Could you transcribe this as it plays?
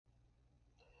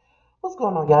What's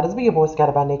going on, y'all? This be your boy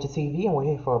Scotty by Nature TV, and we're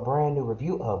here for a brand new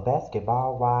review of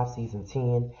Basketball Wives Season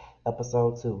 10,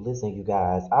 Episode 2. Listen, you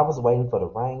guys, I was waiting for the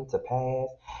rain to pass,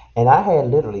 and I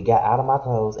had literally got out of my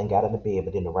clothes and got in the bed,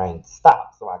 but then the rain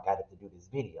stopped, so I got to do this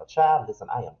video. Child, listen,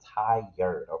 I am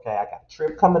tired, okay? I got a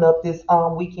trip coming up this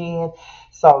weekend,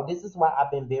 so this is why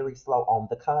I've been very slow on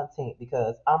the content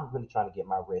because I'm really trying to get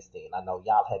my rest in. I know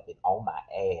y'all have been on my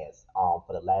ass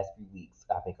for the last few weeks.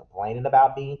 I've been complaining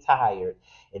about being tired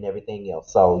and everything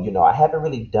else. So, I haven't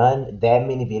really done that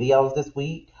many videos this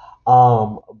week.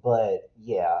 But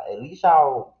yeah, at least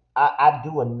I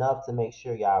do enough to make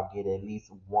sure y'all get at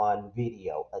least one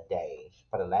video a day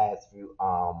for the last week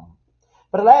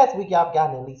y'all have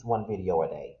gotten at least one video a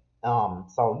day.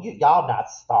 So y'all not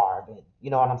starving. You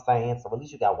know what I'm saying? So at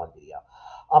least you got one video.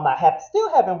 I have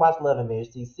still haven't watched Love and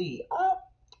Marriage TC.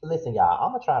 Listen, y'all,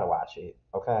 I'm gonna try to watch it.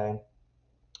 Okay,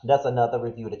 that's another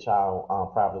review that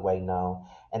y'all probably waiting on.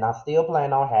 And I still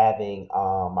plan on having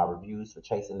my reviews for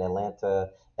Chasing Atlanta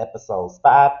episodes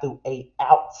 5 through 8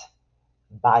 out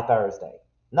by Thursday.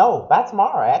 No, by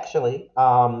tomorrow actually.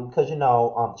 Because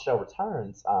the show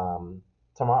returns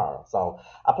tomorrow. So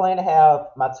I plan to have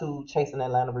my two Chasing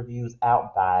Atlanta reviews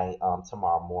out by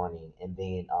tomorrow morning, and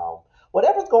then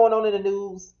whatever's going on in the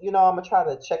news, I'm gonna try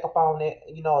to check up on it,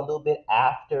 a little bit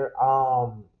after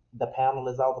the panel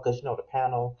is over, because the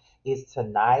panel is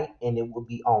tonight and it will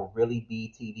be on Really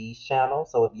B TV's channel.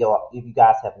 So if you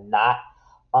guys have not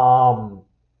um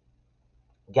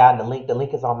gotten the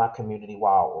link is on my community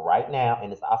wall right now,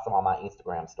 and it's also on my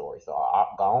Instagram story. So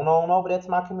I'll go on over there to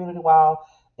my community wall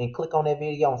and click on that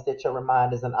video and set your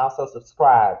reminders, and also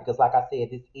subscribe, because like I said,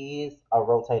 this is a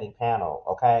rotating panel,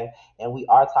 okay? And we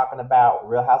are talking about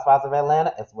Real Housewives of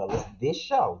Atlanta as well as this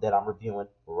show that I'm reviewing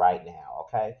right now,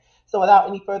 okay? So without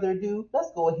any further ado,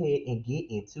 let's go ahead and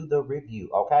get into the review,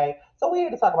 okay? So we're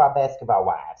here to talk about Basketball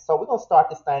Wives. So we're gonna start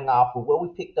this thing off with what we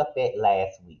picked up at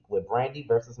last week with Brandy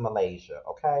versus Malaysia,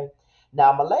 okay?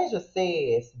 Now Malaysia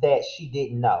says that she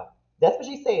didn't know. That's what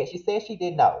she said. She said she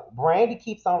didn't know. Brandy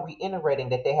keeps on reiterating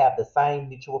that they have the same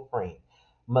mutual friend.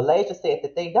 Malaysia said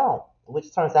that they don't,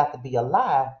 which turns out to be a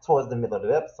lie towards the middle of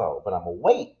the episode. But I'm gonna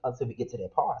wait until we get to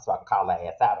that part so I can call her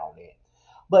ass out on that.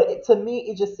 But to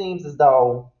me, it just seems as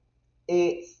though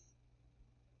it's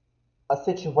a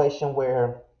situation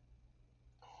where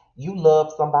you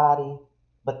love somebody,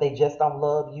 but they just don't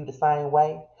love you the same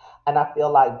way. And I feel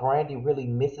like Brandy really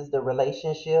misses the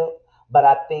relationship. But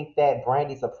I think that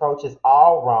Brandy's approach is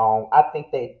all wrong. I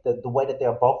think that the way that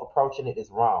they're both approaching it is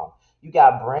wrong. You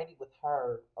got Brandy with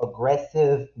her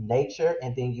aggressive nature,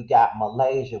 and then you got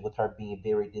Malaysia with her being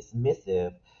very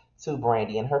dismissive to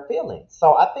Brandy and her feelings.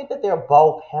 So I think that they're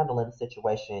both handling the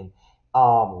situation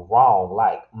wrong.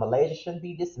 Like Malaysia shouldn't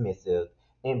be dismissive,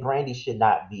 and Brandy should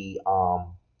not be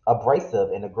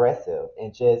abrasive and aggressive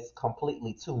and just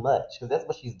completely too much, because that's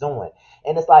what she's doing.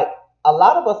 And it's like a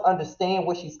lot of us understand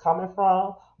where she's coming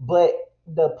from, but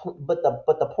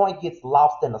the point gets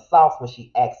lost in the sauce when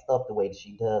she acts up the way that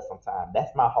she does sometimes.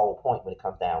 That's my whole point when it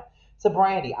comes down to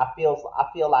Brandy. I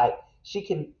feel like she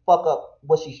can fuck up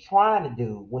what she's trying to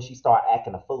do when she start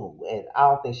acting a fool, and I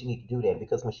don't think she need to do that,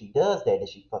 because when she does that, then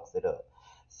she fucks it up.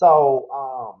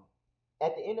 So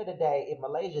at the end of the day, if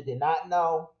Malaysia did not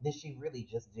know, then she really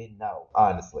just didn't know,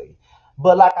 honestly.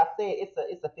 But like I said,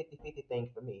 it's a 50-50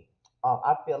 thing for me.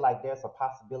 I feel like there's a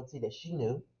possibility that she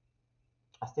knew.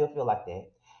 I still feel like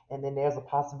that. And then there's a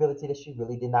possibility that she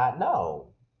really did not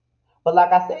know. But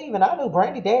like I said, even I knew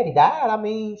Brandy daddy died. I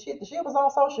mean, shit was on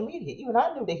social media. Even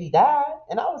I knew that he died.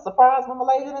 And I was surprised when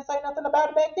Malaysia didn't say nothing about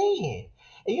it back then.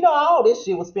 And all this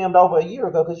shit was filmed over a year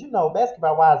ago, because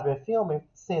Basketball Wives been filming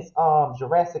since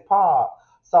Jurassic Park.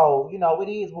 So, it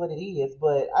is what it is.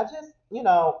 But I just,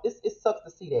 it sucks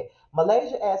to see that.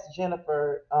 Malaysia asked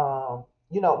Jennifer,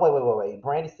 wait.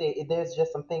 Brandy said there's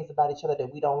just some things about each other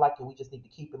that we don't like, and we just need to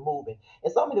keep it moving.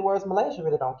 In so many words, Malaysia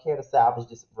really don't care to salvage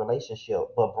this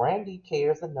relationship, but Brandy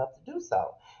cares enough to do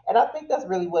so. And I think that's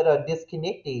really what a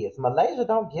disconnect is. Malaysia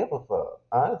don't give a fuck.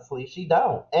 Honestly, she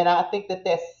don't. And I think that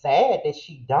that's sad that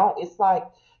she don't. It's like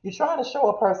you're trying to show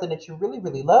a person that you really,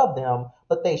 really love them,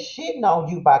 but they shitting on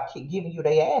you by giving you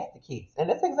their ass to kiss. And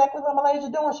that's exactly what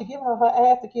Malaysia doing. She giving her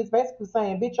ass to kiss, basically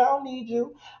saying, bitch, I don't need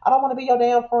you. I don't want to be your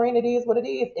damn friend. It is what it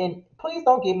is. And please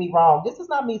don't get me wrong. This is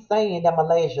not me saying that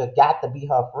Malaysia got to be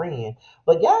her friend.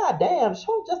 But god damn,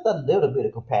 show just a little bit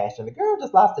of compassion. The girl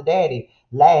just lost a daddy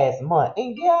last month.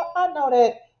 And yeah, I know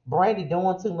that Brandy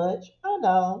doing too much. I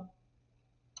know.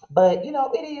 But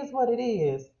it is what it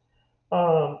is.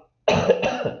 Um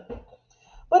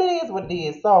But it is what it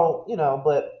is. So,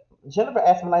 but Jennifer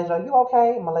asked Malaysia, are you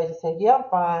okay? And Malaysia said, yeah, I'm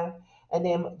fine. And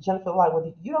then Jennifer was like,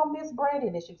 well, you don't miss Brandy?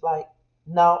 And then she was like,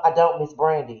 no, I don't miss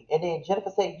Brandy. And then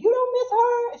Jennifer said, you don't miss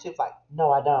her? And she was like,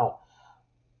 no, I don't.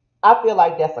 I feel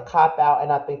like that's a cop out,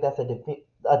 and I think that's a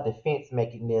defense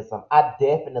mechanism. I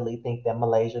definitely think that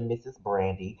Malaysia misses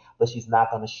Brandy, but she's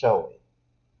not going to show it.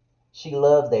 She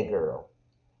loves that girl.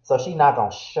 So she not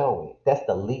gonna show it. That's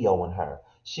the Leo in her.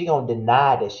 She gonna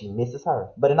deny that she misses her.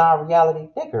 But in our reality,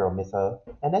 that girl miss her.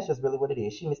 And that's just really what it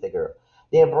is. She missed that girl.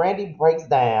 Then Brandy breaks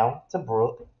down to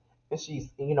Brooke, and she's,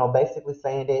 basically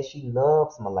saying that she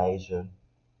loves Malaysia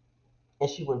and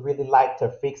she would really like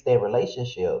to fix their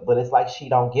relationship. But it's like she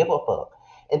don't give a fuck.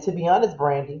 And to be honest,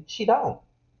 Brandy, she don't.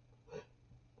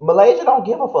 Malaysia don't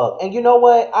give a fuck. And you know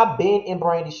what? I've been in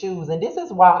Brandy's shoes, and this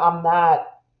is why I'm not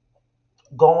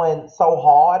going so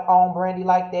hard on Brandy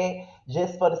like that,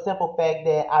 just for the simple fact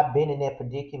that I've been in that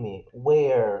predicament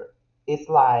where it's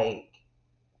like,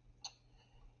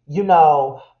 you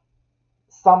know,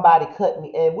 somebody cut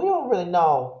me, and we don't really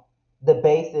know the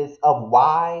basis of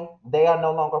why they are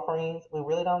no longer friends. We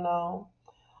really don't know.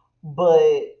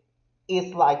 But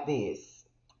it's like this.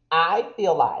 I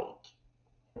feel like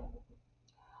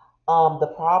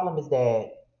the problem is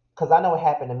that, because I know it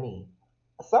happened to me.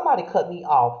 Somebody cut me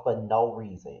off for no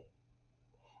reason.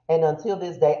 And until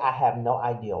this day, I have no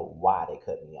idea why they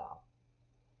cut me off.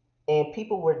 And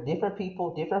different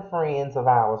people, different friends of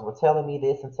ours were telling me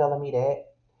this and telling me that.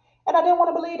 And I didn't want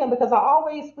to believe them because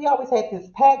we always had this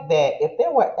pact that if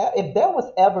there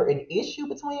was ever an issue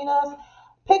between us,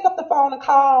 pick up the phone and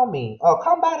call me, or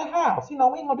come by the house. We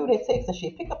ain't gonna do that text and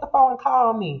shit. Pick up the phone and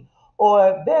call me,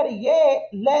 or better yet,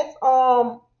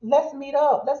 let's meet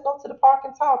up. Let's go to the park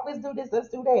and talk. Let's do this. Let's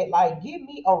do that. Like give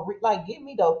me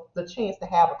the chance to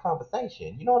have a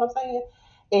conversation. You know what I'm saying?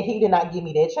 And he did not give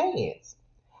me that chance,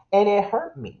 and it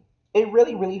hurt me. It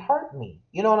really, really hurt me.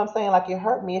 You know what I'm saying? Like it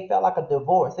hurt me. It felt like a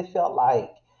divorce. It felt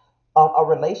like a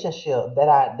relationship that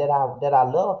I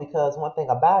love, because one thing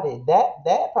about it,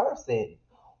 that person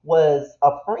was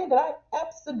a friend that I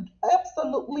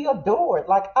absolutely adored.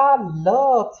 Like I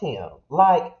loved him.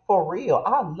 Like for real.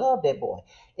 I love that boy.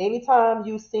 Anytime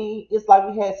you see, it's like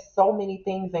we had so many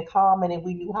things in common and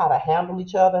we knew how to handle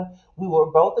each other. We were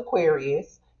both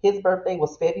Aquarius. His birthday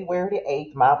was February the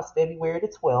 8th. Mine was February the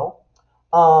 12th.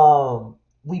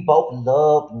 We both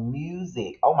loved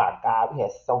music. Oh my God, we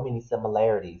had so many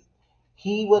similarities.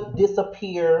 He would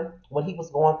disappear when he was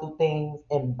going through things,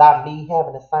 and by me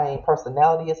having the same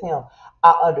personality as him,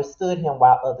 I understood him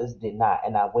while others did not,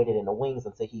 and I waited in the wings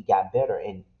until he got better,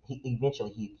 and he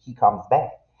eventually he comes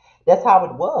back. That's how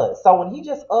it was. So when he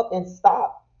just up and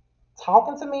stopped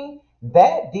talking to me,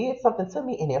 that did something to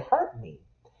me, and it hurt me.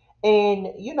 And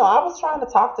I was trying to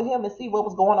talk to him and see what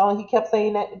was going on. He kept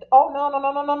saying that, oh no, no,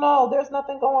 no, no, no, no, there's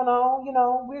nothing going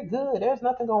on. We're good. There's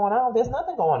nothing going on. There's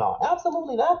nothing going on.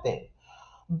 Absolutely nothing.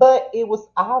 But it was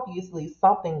obviously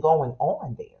something going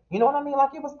on there. You know what I mean?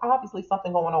 Like it was obviously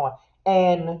something going on.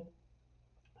 And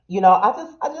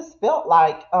I just felt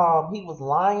like he was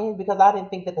lying, because I didn't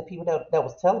think that the people that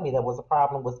was telling me there was a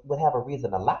problem would have a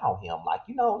reason to lie on him. Like,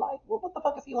 like, what the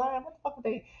fuck is he lying? What the fuck would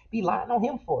they be lying on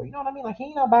him for? You know what I mean? Like, he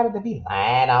ain't nobody to be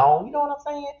lying on. You know what I'm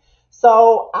saying?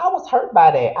 So I was hurt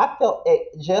by that. I felt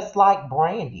it just like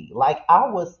Brandy. Like I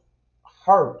was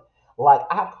hurt. Like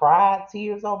I cried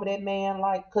tears over that man.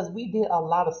 Like, cause we did a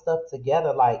lot of stuff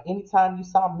together. Like anytime you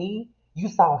saw me, you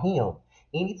saw him.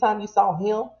 Anytime you saw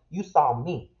him, you saw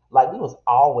me. Like we was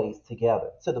always together,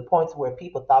 to the point to where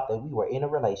people thought that we were in a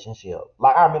relationship.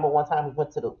 Like I remember one time we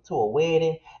went to a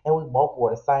wedding and we both wore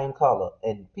the same color,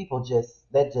 and people just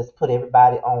put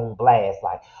everybody on blast.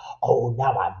 Like, oh,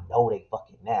 now I know they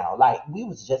fucking now. Like we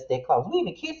was just that close. We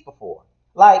even kissed before.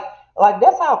 Like like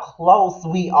that's how close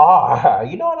we are.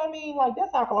 You know what I mean? Like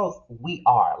that's how close we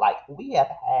are. Like we had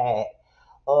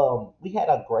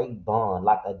a great bond,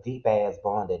 like a deep ass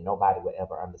bond that nobody would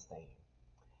ever understand.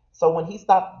 So when he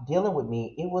stopped dealing with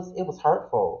me, it was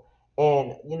hurtful.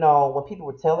 And when people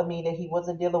were telling me that he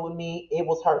wasn't dealing with me, it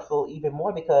was hurtful even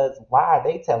more, because why are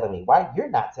they telling me? Why you're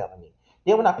not telling me?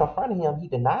 Then when I confronted him, he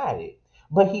denied it.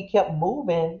 But he kept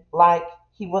moving like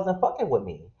he wasn't fucking with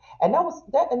me. And that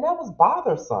was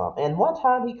bothersome. And one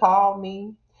time he called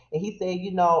me and he said,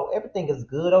 everything is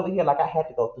good over here. Like I had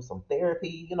to go through some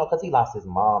therapy, because he lost his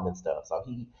mom and stuff. So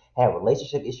he had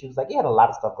relationship issues. Like he had a lot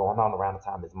of stuff going on around the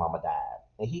time his mama died.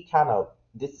 And he kind of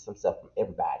distanced himself from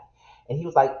everybody. And he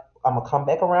was like, I'm gonna come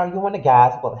back around you and the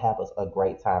guys. We're gonna have us a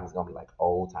great time. It's gonna be like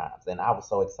old times. And I was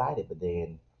so excited, but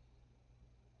then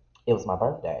it was my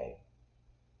birthday.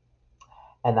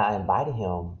 And I invited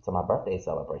him to my birthday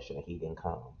celebration and he didn't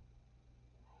come.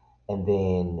 And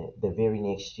then the very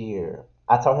next year,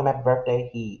 I told him happy birthday.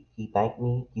 He thanked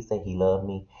me. He said he loved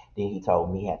me. Then he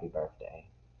told me happy birthday.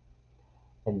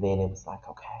 And then it was like,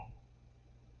 okay.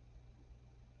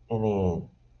 And then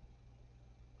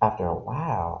after a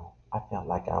while, I felt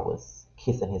like I was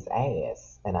kissing his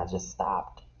ass, and I just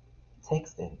stopped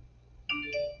texting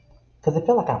because it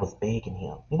felt like I was begging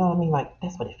him. You know what I mean? Like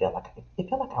that's what it felt like. It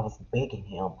felt like I was begging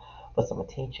him for some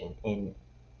attention, and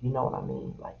you know what I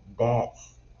mean? Like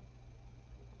that's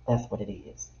what it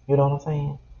is. You know what I'm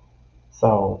saying?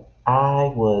 So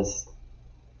I was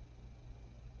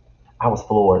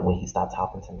floored when he stopped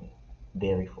talking to me,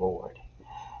 very floored,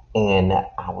 and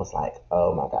I was like,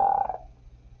 oh my god,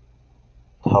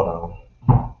 hold on.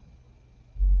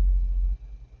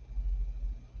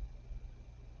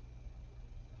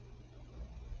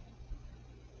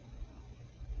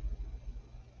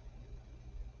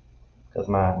 Because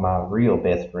my real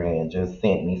best friend just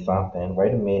sent me something.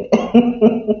 Wait a minute.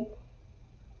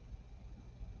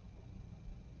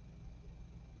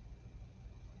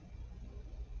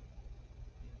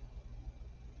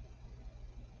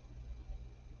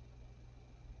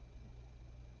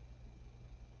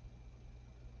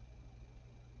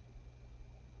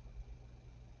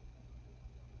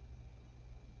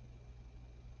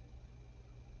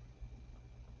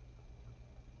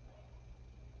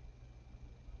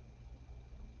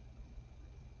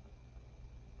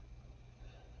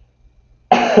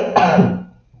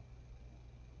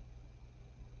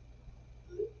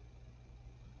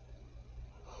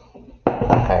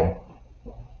 Okay.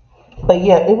 But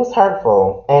yeah, it was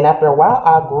hurtful. And after a while,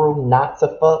 I grew not to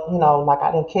fuck, like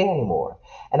I didn't care anymore.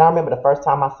 And I remember the first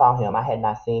time I saw him, I had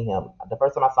not seen him. The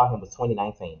first time I saw him was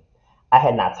 2019. I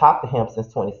had not talked to him since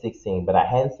 2016, but I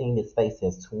hadn't seen his face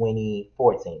since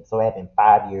 2014. So it had been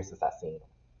 5 years since I seen him.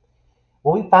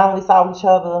 When we finally saw each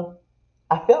other,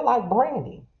 I felt like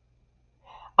Brandy.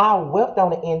 I wept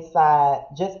on the inside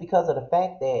just because of the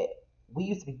fact that we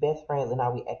used to be best friends and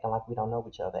now we acting like we don't know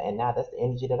each other. And now that's the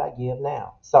energy that I give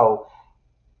now. So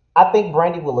I think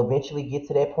Brandy will eventually get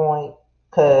to that point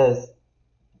because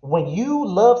when you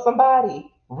love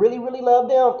somebody, really, really love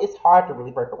them, it's hard to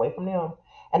really break away from them.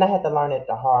 And I had to learn it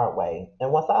the hard way.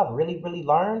 And once I really, really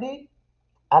learned it,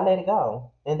 I let it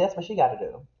go. And that's what she got to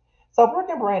do. So Brooke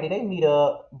and Brandy, they meet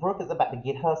up. Brooke is about to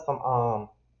get her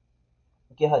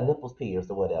nipples pierced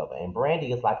or whatever. And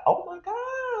Brandy is like, oh my God,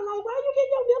 like, why you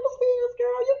getting your nipples pierced,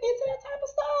 girl? You into that type of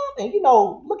stuff? And,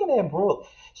 looking at Brooke,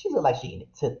 she look like she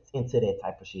into that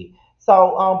type of shit.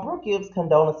 So Brooke gives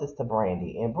condolences to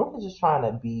Brandy. And Brooke is just trying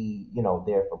to be,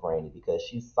 there for Brandy because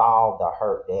she saw the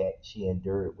hurt that she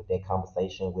endured with that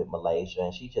conversation with Malaysia.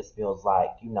 And she just feels like,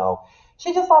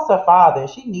 she just lost her father and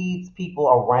she needs people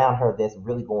around her that's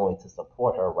really going to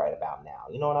support her right about now.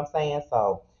 You know what I'm saying?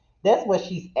 So that's where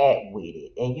she's at with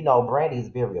it. And Brandy is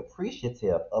very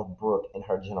appreciative of Brooke and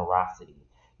her generosity.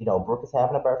 Brooke is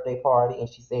having a birthday party and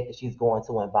she said that she's going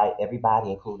to invite everybody,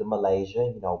 including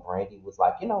Malaysia. Brandy was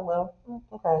like, well,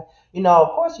 okay. Of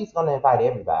course she's gonna invite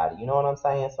everybody, you know what I'm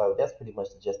saying? So that's pretty much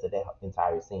the gist of that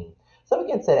entire scene. So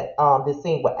we get to this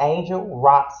scene with Angel,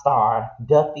 rock star,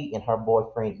 Duffy, and her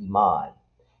boyfriend Iman.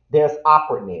 There's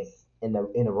awkwardness in the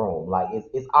room. Like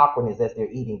it's awkwardness as they're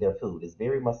eating their food. It's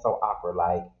very much so awkward.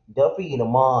 Like Duffy and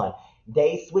Amon,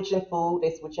 they switching food,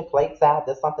 they switching plates out.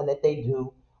 That's something that they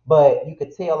do. But you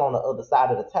could tell on the other side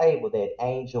of the table that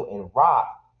Angel and Rock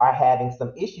are having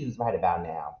some issues right about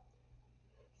now.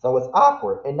 So it's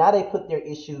awkward. And now they put their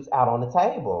issues out on the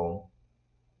table.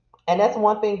 And that's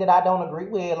one thing that I don't agree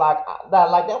with. Like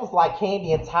that was like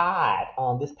Candy and Tide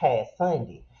this past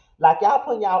Sunday. Like y'all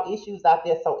putting y'all issues out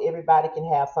there so everybody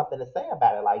can have something to say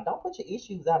about it. Like don't put your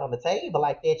issues out on the table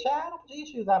like that, child. Don't put your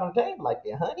issues out on the table like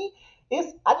that, honey.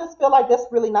 I just feel like that's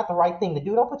really not the right thing to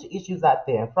do. Don't put your issues out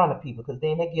there in front of people because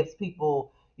then that gives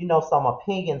people, some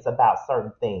opinions about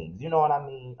certain things. You know what I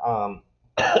mean?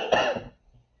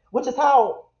 Which is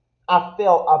how I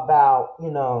felt about,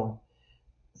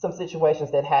 some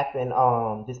situations that happened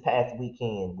this past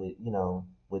weekend with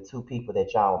with two people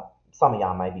that y'all some of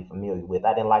y'all might be familiar with.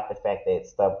 I didn't like the fact that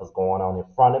stuff was going on in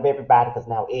front of everybody because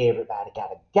now everybody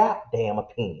got a goddamn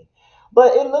opinion.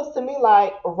 But it looks to me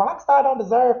like Rockstar don't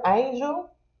deserve Angel.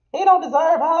 He don't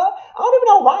deserve her. I don't even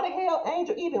know why the hell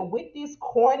Angel even with this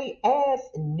corny ass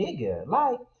nigga.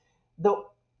 Like the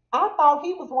I thought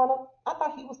he was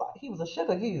like he was a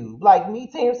sugar cube. Like me,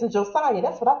 Terrence and Josiah.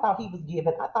 That's what I thought he was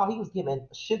giving. I thought he was giving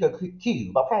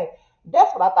cube, okay?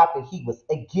 That's what I thought that he was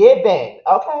giving.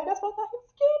 Okay, that's what I thought he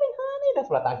was giving, honey. That's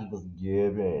what I thought he was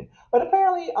giving. But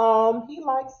apparently, he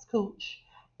likes Cooch.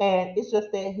 And it's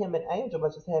just that him and Angel are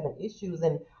just having issues.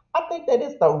 And I think that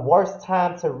it's the worst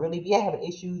time to really be having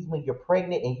issues when you're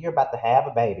pregnant and you're about to have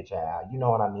a baby child. You know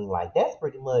what I mean? Like that's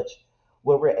pretty much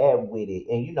where we're at with it.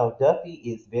 And you know, Duffy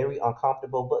is very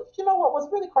uncomfortable. But you know what?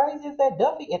 What's really crazy is that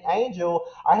Duffy and Angel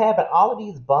are having all of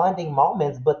these bonding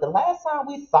moments. But the last time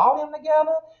we saw them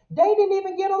together, they didn't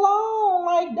even get along.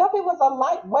 Like Duffy was a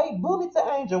lightweight bully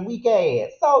to Angel, weak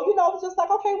ass. So you know, it's just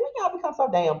like, okay, when y'all become so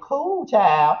damn cool,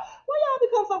 child? When y'all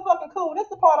become so fucking cool? That's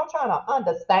the part I'm trying to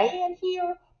understand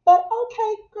here. But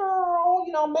okay, girl,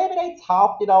 you know, maybe they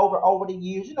talked it over the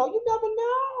years. You know, you never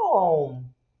know.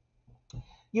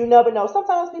 You never know.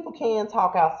 Sometimes people can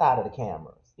talk outside of the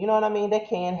cameras. You know what I mean? That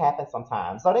can happen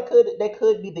sometimes. So that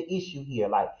could be the issue here.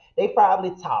 Like they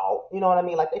probably talk. You know what I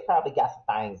mean? Like they probably got some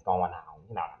things going on.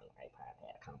 You know what I mean? They probably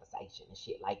had a conversation and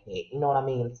shit like that. You know what I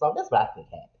mean? So that's what I think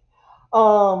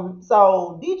happened.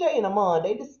 So DJ and Amon,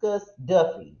 they discussed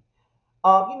Duffy.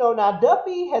 You know, now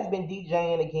Duffy has been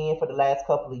DJing again for the last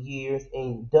couple of years,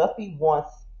 and Duffy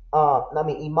wants, I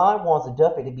mean, Iman wants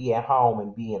Duffy to be at home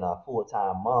and being a full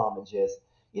time mom and just,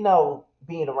 you know,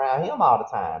 being around him all the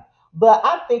time. But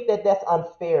I think that that's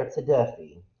unfair to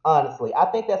Duffy. Honestly, I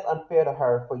think that's unfair to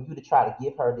her for you to try to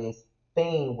give her this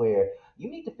thing where you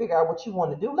need to figure out what you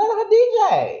want to do. Let her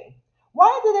DJ.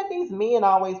 Why is it that these men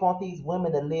always want these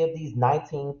women to live these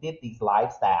 1950s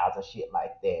lifestyles and shit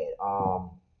like that?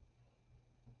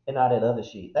 And all that other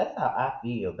shit. That's how I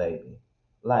feel, baby.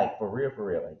 Like for real, for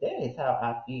real. Like that is how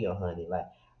I feel, honey. Like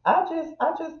I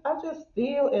just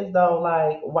feel as though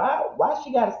like why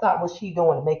she gotta stop what she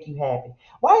doing to make you happy?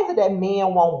 Why is it that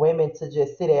men want women to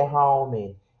just sit at home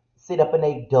and sit up in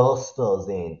their dusters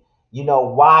and you know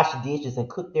wash dishes and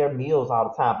cook their meals all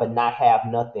the time, but not have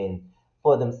nothing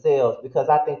for themselves? Because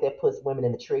I think that puts women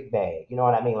in the trick bag. You know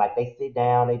what I mean? Like they sit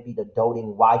down, they be the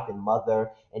doting wife and mother,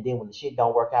 and then when the shit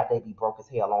don't work out, they be broke as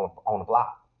hell on the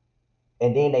block.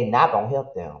 And then they not gonna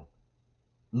help them.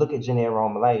 Look at Janero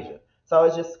in Malaysia. So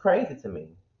it's just crazy to me.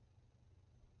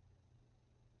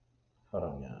 Hold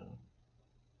on, y'all.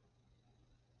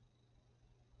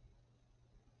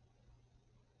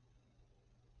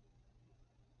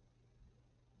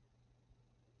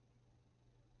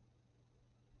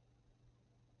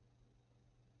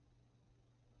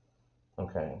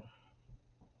 Okay.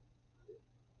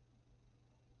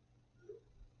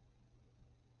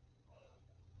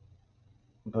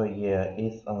 But yeah,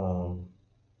 it's oh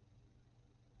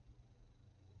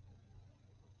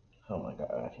my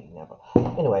god, he never.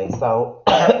 Anyway, so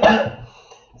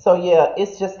so yeah,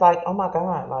 it's just like oh my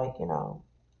god, like you know,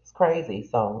 it's crazy.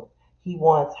 So he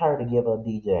wants her to give up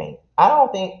DJ. I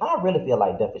don't think I really feel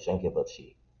like Duffy shouldn't give up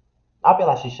shit. I feel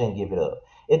like she shouldn't give it up.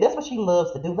 If that's what she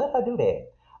loves to do, let her do that.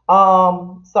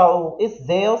 So it's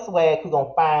Zell Swag who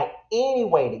gonna find any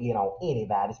way to get on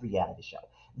anybody's reality show.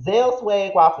 Zell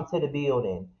Swag walks into the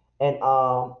building, and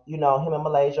you know, him and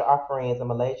Malaysia are friends, and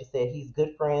Malaysia said he's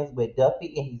good friends with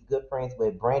Duffy and he's good friends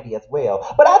with Brandy as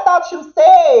well. But I thought you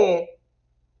said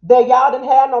that y'all didn't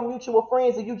have no mutual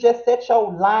friends, and you just set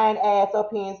your lying ass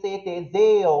up here and said that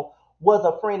Zell was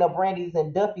a friend of Brandy's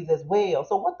and Duffy's as well.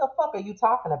 So what the fuck are you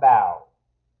talking about?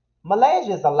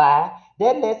 Malaysia's a lie.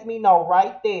 That lets me know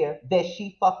right there that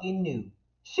she fucking knew.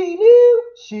 She knew.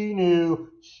 She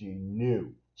knew. She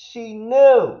knew. She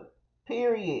knew.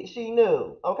 Period. She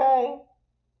knew. Okay?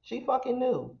 She fucking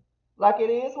knew. Like it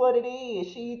is what it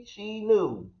is. She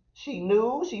knew. She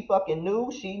knew. She fucking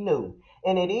knew. She knew.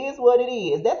 And it is what it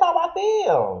is. That's how I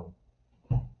feel.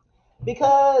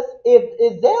 Because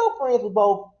if Zell friends with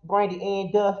both Brandy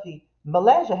and Duffy,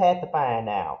 Malaysia had to find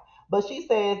out. But she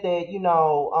says that, you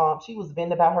know, she was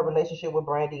venting about her relationship with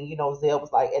Brandy. And, you know, Zell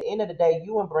was like, at the end of the day,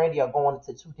 you and Brandy are going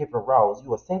into two different roles.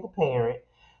 You a single parent.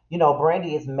 You know,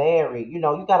 Brandy is married. You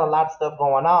know, you got a lot of stuff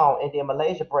going on. And then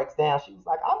Malaysia breaks down. She was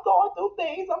like, I'm going through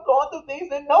things. I'm going through things.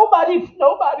 And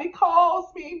nobody calls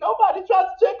me. Nobody tries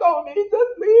to check on me.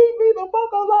 Just leave me the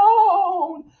fuck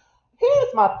alone.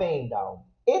 Here's my thing though.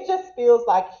 It just feels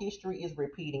like history is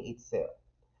repeating itself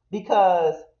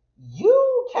because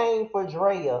you came for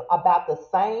Drea about the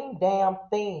same damn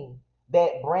thing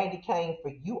that Brandy came for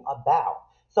you about.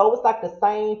 So it's like the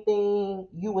same thing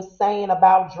you were saying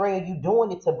about Drea, you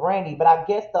doing it to Brandy, but I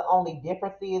guess the only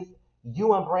difference is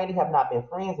you and Brandy have not been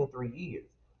friends in 3 years.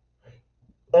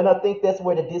 And I think that's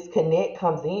where the disconnect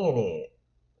comes in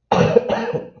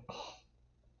at.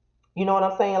 You know what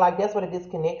I'm saying? Like that's where the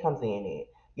disconnect comes in at.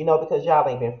 You know, because y'all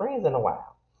ain't been friends in a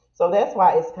while. So that's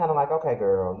why it's kind of like, okay,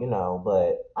 girl, you know,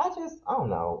 but I don't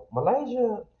know.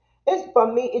 Malaysia, it's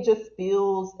for me, it just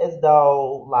feels as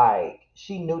though like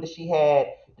she knew that she had,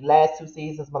 The last two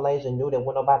seasons, Malaysia knew that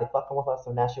when nobody fucking with her,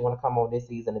 so now she want to come on this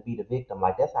season and be the victim.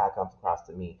 Like that's how it comes across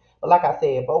to me. But like I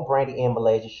said, both Brandy and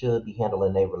Malaysia should be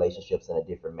handling their relationships in a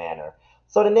different manner.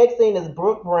 So the next scene is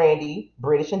Brooke, Brandy,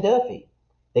 British, and Duffy.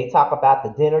 They talk about the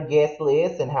dinner guest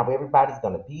list and how everybody's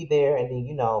gonna be there, and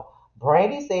then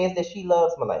Brandy says that she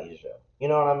loves Malaysia. You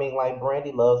know what I mean? Like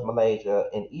Brandy loves Malaysia,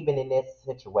 and even in that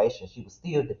situation, she was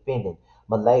still defending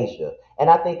Malaysia. And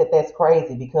I think that that's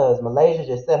crazy because Malaysia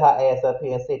just set her ass up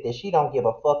here and said that she don't give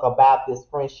a fuck about this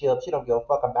friendship. She don't give a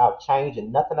fuck about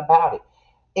changing nothing about it.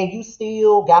 And you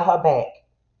still got her back.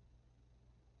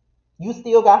 You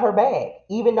still got her back.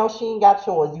 Even though she ain't got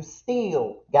yours, you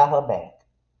still got her back.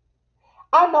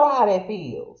 I know how that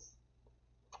feels.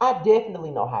 I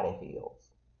definitely know how that feels.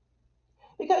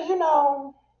 Because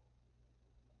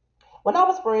when I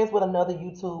was friends with another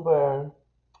YouTuber,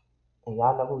 and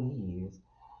y'all know who he is,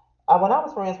 when I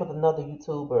was friends with another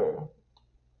YouTuber,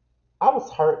 I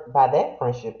was hurt by that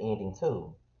friendship ending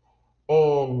too.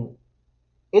 And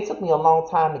it took me a long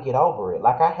time to get over it.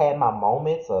 Like I had my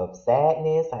moments of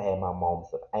sadness, I had my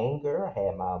moments of anger, I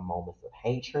had my moments of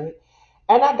hatred.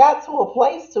 And I got to a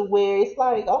place to where it's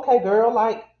like, okay, girl,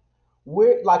 like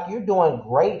we're like you're doing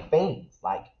great things.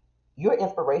 Like you're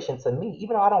inspiration to me,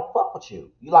 even though I don't fuck with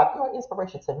you. You're an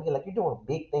inspiration to me. Like you're doing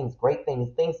big things, great things,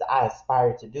 things that I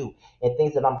aspire to do, and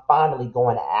things that I'm finally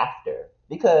going after.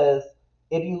 Because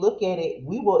if you look at it,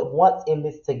 we were once in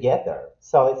this together.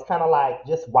 So it's kind of like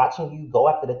just watching you go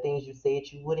after the things you said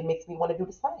you would. It makes me want to do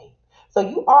the same. So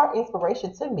you are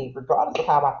inspiration to me, regardless of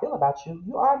how I feel about you.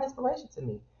 You are an inspiration to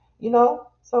me.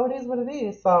 So it is what it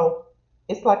is. So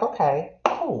it's like okay,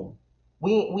 cool.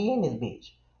 We in this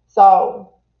bitch.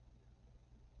 So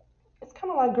it's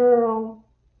kind of like, girl,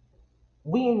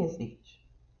 we in this bitch.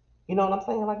 You know what I'm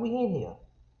saying? Like we in here.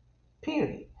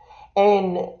 Period.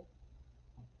 And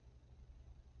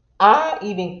I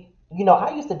even,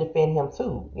 I used to defend him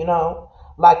too.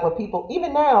 Like when people,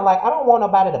 even now, like I don't want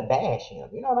nobody to bash him.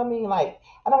 You know what I mean? Like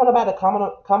I don't want nobody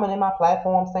coming in my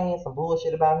platform saying some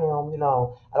bullshit about him. I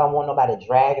don't want nobody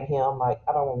dragging him. Like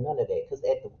I don't want none of that. Because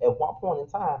at one point in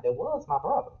time, that was my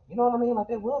brother. You know what I mean? Like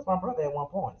that was my brother at one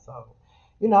point. So,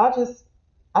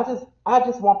 I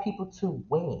just want people to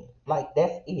win. Like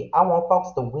that's it. I want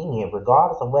folks to win,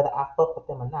 regardless of whether I fuck with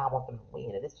them or not. I want them to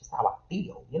win, and it's just how I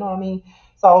feel. You know what I mean?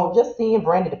 So just seeing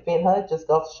Brandy defend her just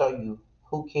goes to show you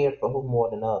who cared for who more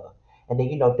than the other. And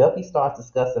then Duffy starts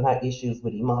discussing her issues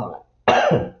with Iman,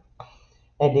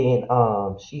 and then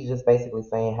she's just basically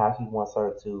saying how he wants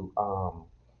her to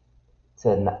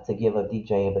give up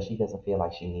DJing, but she doesn't feel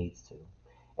like she needs to.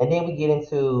 And then we get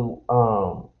into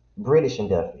British and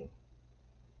Duffy.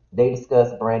 They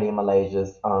discuss Brandy and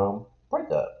Malaysia's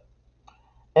breakup.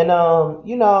 And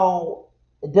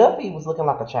Duffy was looking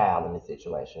like a child in this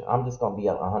situation. I'm just gonna be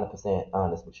 100%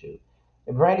 honest with you.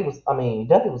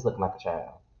 Duffy was looking like a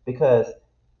child because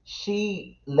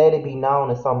she let it be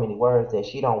known in so many words that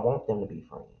she don't want them to be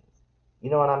friends. You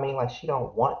know what I mean? Like she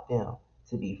don't want them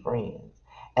to be friends.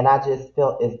 And I just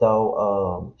felt as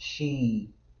though she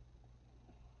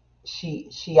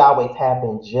always had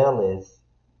been jealous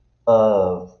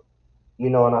of, you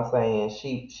know what I'm saying?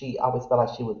 She always felt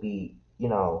like she would be,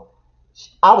 I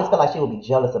always felt like she would be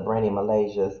jealous of Brandy and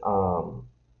Malaysia's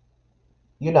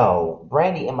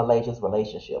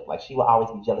relationship. Like she will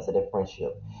always be jealous of their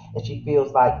friendship. And she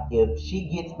feels like if she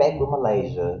gets back with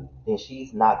Malaysia, then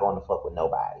she's not going to fuck with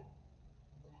nobody.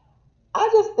 I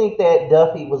just think that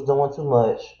Duffy was doing too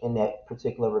much in that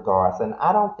particular regards, and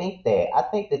I don't think that. I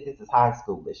think that this is high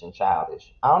schoolish and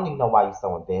childish. I don't even know why you're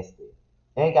so invested.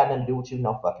 It ain't got nothing to do with you,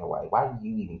 no fucking way. Why do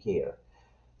you even care?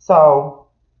 So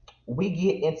we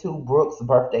get into Brooke's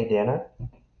birthday dinner,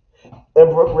 and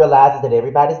Brooke realizes that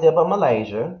everybody's there but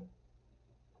Malaysia,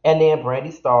 and then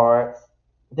Brandy starts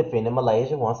defending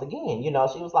Malaysia once again. She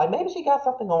was like, maybe she got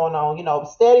something going on.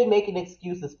 Steady making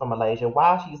excuses for Malaysia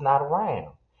while she's not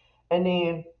around, and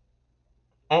then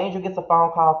Angel gets a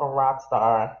phone call from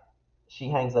Rockstar. She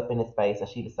hangs up in his face and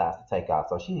she decides to take off.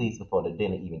 So she leaves before the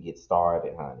dinner even gets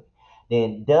started, honey.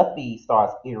 Then Duffy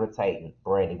starts irritating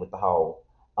Brandy with the whole,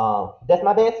 that's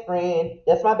my best friend.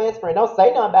 That's my best friend. Don't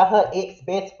say nothing about her ex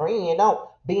best friend. Don't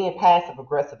being passive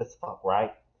aggressive as fuck,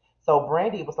 right? So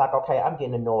Brandy was like, okay, I'm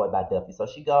getting annoyed by Duffy. So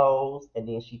she goes and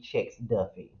then she checks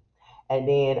Duffy. And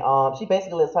then she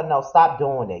basically lets her know, stop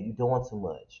doing that. You're doing too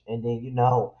much. And then,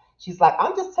 she's like,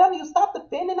 I'm just telling you, stop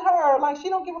defending her. Like, she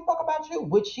don't give a fuck about you,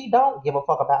 which she don't give a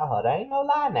fuck about her. There ain't no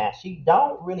lie now. She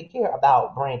don't really care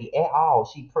about Brandy at all.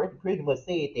 She pretty much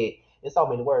said that in so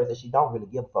many words that she don't really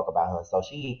give a fuck about her. So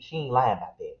she ain't lying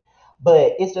about that.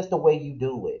 But it's just the way you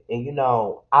do it. And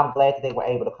I'm glad that they were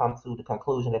able to come to the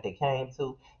conclusion that they came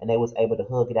to, and they was able to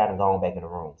hug it out and go on back in the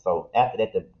room. So after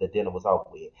that, the dinner was over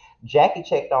with. Jackie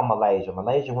checked on Malaysia.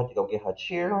 Malaysia went to go get her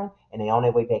children, and they on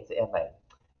their way back to LA.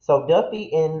 So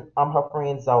Duffy and her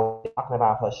friend Zoe talking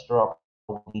about her struggle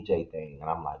DJ thing, and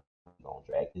I'm like, we're gonna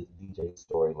drag this DJ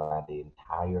storyline the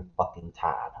entire fucking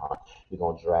time, huh? We're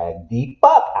gonna drag the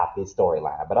fuck out this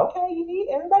storyline. But okay,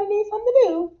 everybody needs something to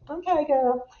do. Okay,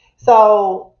 girl.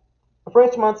 So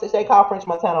French Montana, they call French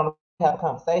Montana on to have a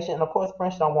conversation, and of course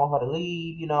French don't want her to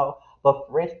leave. But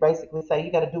French basically say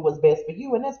you got to do what's best for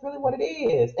you, and that's really what it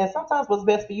is. And sometimes what's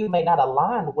best for you may not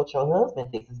align with what your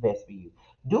husband thinks is best for you.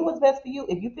 Do what's best for you.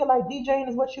 If you feel like DJing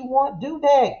is what you want, do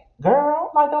that, girl.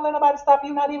 Like, don't let nobody stop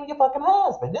you, not even your fucking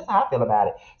husband. That's how I feel about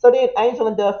it. So then Angel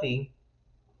and Duffy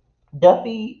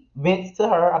vents to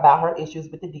her about her issues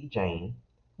with the DJing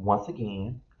once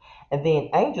again. And then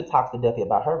Angel talks to Duffy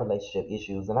about her relationship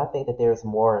issues, and I think that there's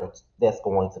more that's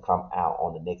going to come out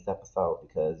on the next episode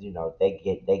because they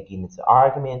get into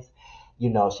arguments.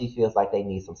 She feels like they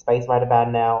need some space right about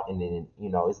now, and then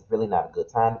it's really not a good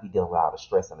time to be dealing with all the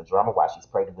stress and the drama while she's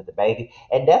pregnant with the baby,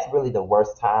 and that's really the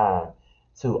worst time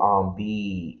to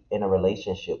be in a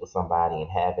relationship with somebody and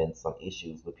having some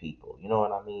issues with people. You know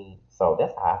what I mean? So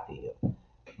that's how I feel.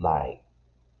 Like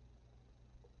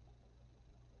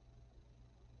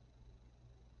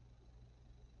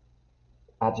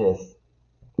I just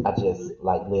I just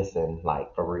like listen,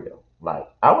 like for real. Like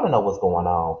I want to know what's going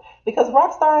on because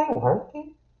Rockstar ain't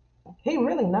working. He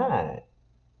really not.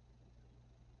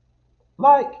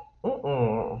 Like,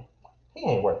 he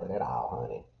ain't working at all,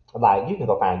 honey. Like you can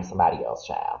go find you somebody else,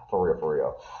 child. For real, for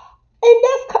real. And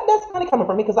that's kind of coming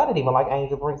from me because I didn't even like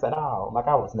Angel Brings at all. Like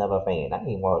I was never a fan. I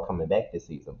didn't even want her coming back this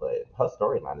season, but her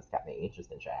storyline is kind of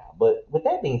interesting, child. But with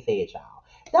that being said, child,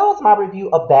 that was my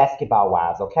review of Basketball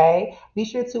Wives. Okay, be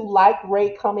sure to like,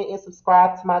 rate, comment, and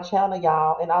subscribe to my channel,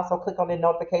 y'all, and also click on the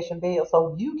notification bell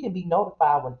so you can be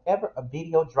notified whenever a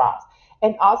video drops.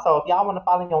 And also, if y'all want to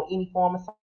follow me on any form of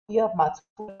social media, my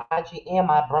Twitter, IG, and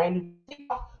my brand new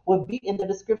TikTok will be in the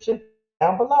description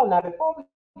down below. Now, before we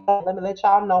let me let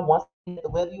y'all know once again,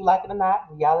 whether you like it or not,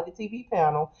 reality TV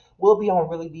panel will be on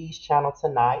Really B's channel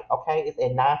tonight. Okay, it's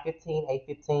at 9:15,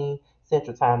 8:15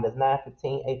 Central Time. That's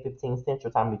 9:15, 8:15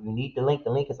 Central Time. If you need the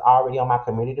link is already on my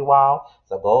community wall.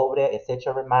 So go over there and set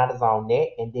your reminders on that.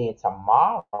 And then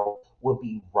tomorrow will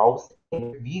be roast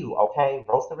and review. Okay,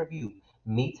 roast and review.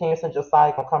 Me, Terrence, and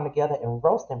Josiah gonna come together and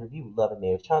roast and review Love and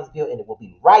Marriage Huntsville, and it will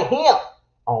be right here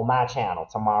on my channel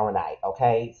tomorrow night.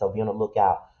 Okay, so be on the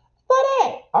lookout for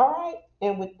that. All right.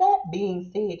 And with that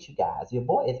being said, you guys, your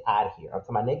boy is out of here.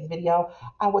 Until my next video,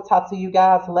 I will talk to you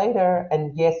guys later.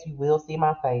 And yes, you will see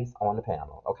my face on the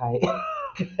panel. Okay.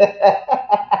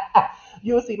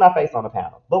 You will see my face on the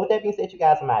panel. But with that being said, you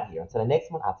guys, I'm out of here. Until the next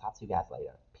one, I'll talk to you guys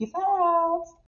later. Peace out.